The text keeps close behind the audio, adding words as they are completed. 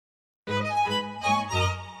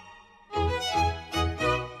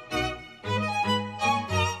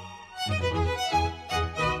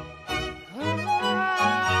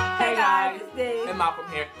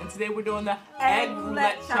today we're doing the egg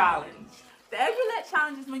roulette challenge. The egg roulette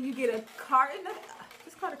challenge is when you get a carton of,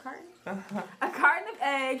 it's called a carton? A carton of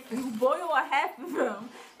eggs, you boil a half of them,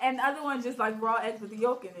 and the other one just like raw eggs with the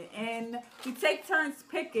yolk in it. And we take turns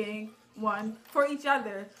picking one for each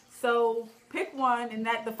other. So pick one, and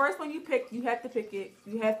that the first one you pick, you have to pick it.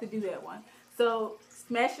 You have to do that one. So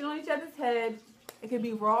smash it on each other's head. It can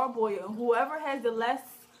be raw or boiled. And whoever has the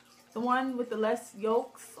one with the less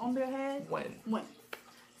yolks on their head wins.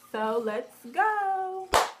 So let's go.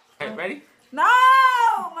 Okay, ready? No,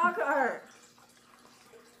 my car hurt.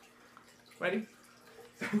 Ready?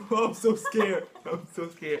 Oh, I'm so scared. I'm so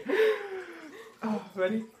scared. Oh,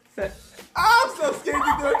 ready? Set. Oh, I'm so scared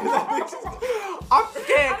to do it because I'm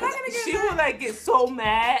scared. She will like get so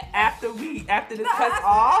mad after this cuts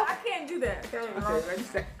off. I can't do that. Okay, ready,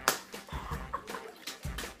 set.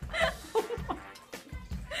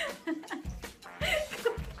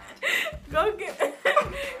 Go get it.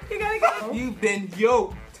 You gotta get it. You've been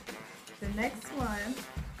yoked. The next one.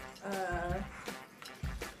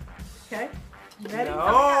 Okay. You ready?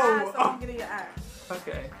 No. So I'm getting your eyes.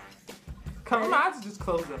 Okay. Cover my eyes or just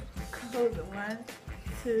close them? Close them. 1,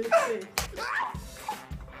 2, 3.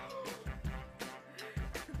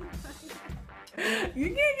 You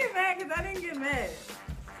can't get mad because I didn't get mad.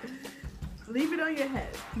 Leave it on your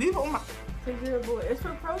head. Leave it on my... Because you're a boy. It's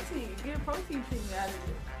for protein. Get a protein treatment out of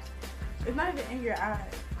it. It's not even in your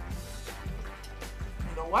eyes.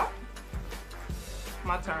 You know what?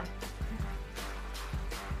 My turn.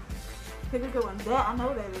 Take a good one. That, I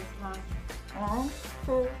know that is fun. 1,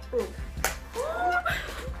 2, 3.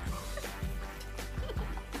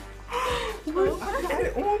 I got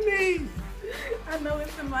it on me. I know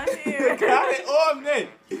it's in my hair. I got it on me.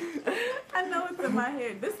 I know it's in my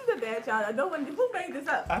hair. This is a bad child. I don't want. Who made this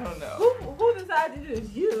up? I don't know. Who decided to do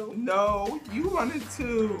this? You. No, you wanted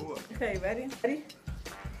to. Okay, ready? Ready?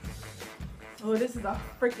 Oh, this is a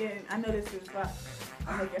freaking. I know this is fun.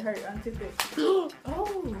 I'll make it hurt. Until this.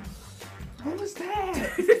 Oh. What was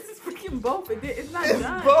that? This is freaking both. It's not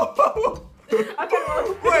done. Both. Okay,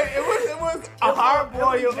 well, wait, it was a hard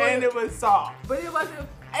boil and it was soft. But it wasn't.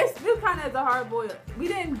 It still kind of is a hard boil. We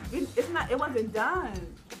didn't. It's not. It wasn't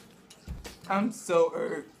done. I'm so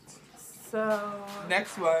irked. So.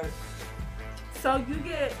 Next one. So you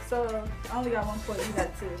get. So I only got 1 point. You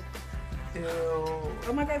got 2. Ew.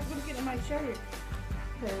 Oh my God! It's getting my shirt.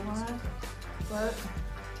 Okay, 1. What?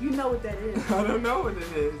 You know what that is. I don't know what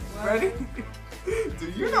it is. What? Ready? Do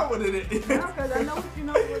you know what it is? No, because I know you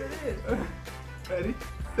know what it is. Ready?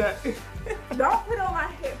 Set. Don't put it on my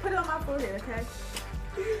head. Put it on my forehead, okay?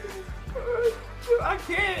 I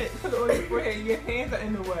can't put it on your forehead. Your hands are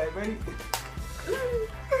in the way. Ready?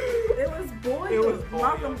 It was boiled. It was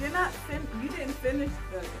boiled. Malcolm, you didn't finish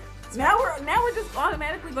the. Now we're just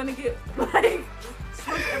automatically gonna get like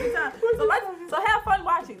switched every time. So have fun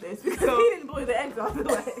watching this because he didn't boil the eggs off the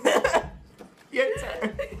way. Your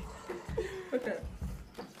turn. Okay.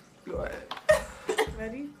 Go ahead.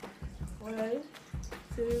 Ready? 1,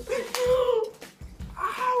 2, 3.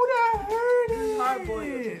 Ow, that hurt. This is hard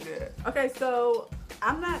boiled. Okay, so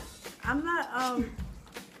I'm not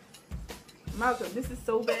Malcolm, this is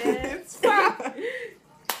so bad. It's fine.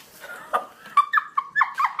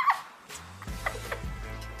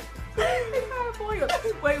 It's hard boiled.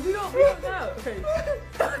 Wait, we don't know. Okay.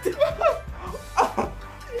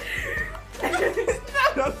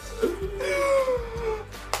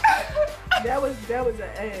 That was an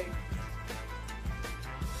egg.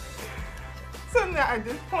 So now at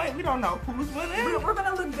this point, we don't know who's winning. We're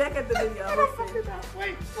gonna look back at the video.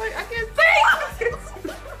 Wait, I can't see. Wait,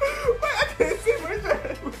 I can't see my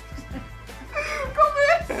shirt. Come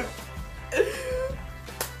here.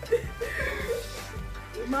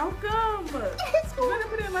 Malcolm, you better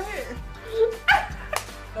put it in my hair.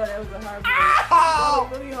 Oh, that was a hard one. Ow!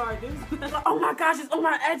 That was really hard. Oh my gosh, it's on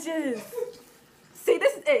my edges. See,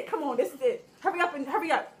 this is it. Come on, this is it. Hurry up and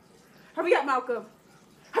hurry up. Hurry up, Malcolm.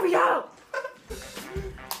 Hurry up.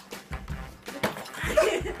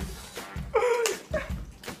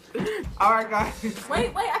 All right, guys.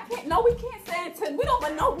 Wait, I can't. No, we can't say it until we don't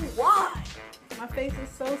even know who won. My face is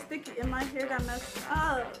so sticky and my hair got messed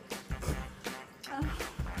up.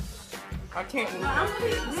 I can't. No, I'm gonna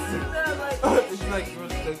use the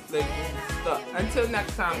It's like stuck. Until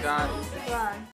next time, guys. Bye.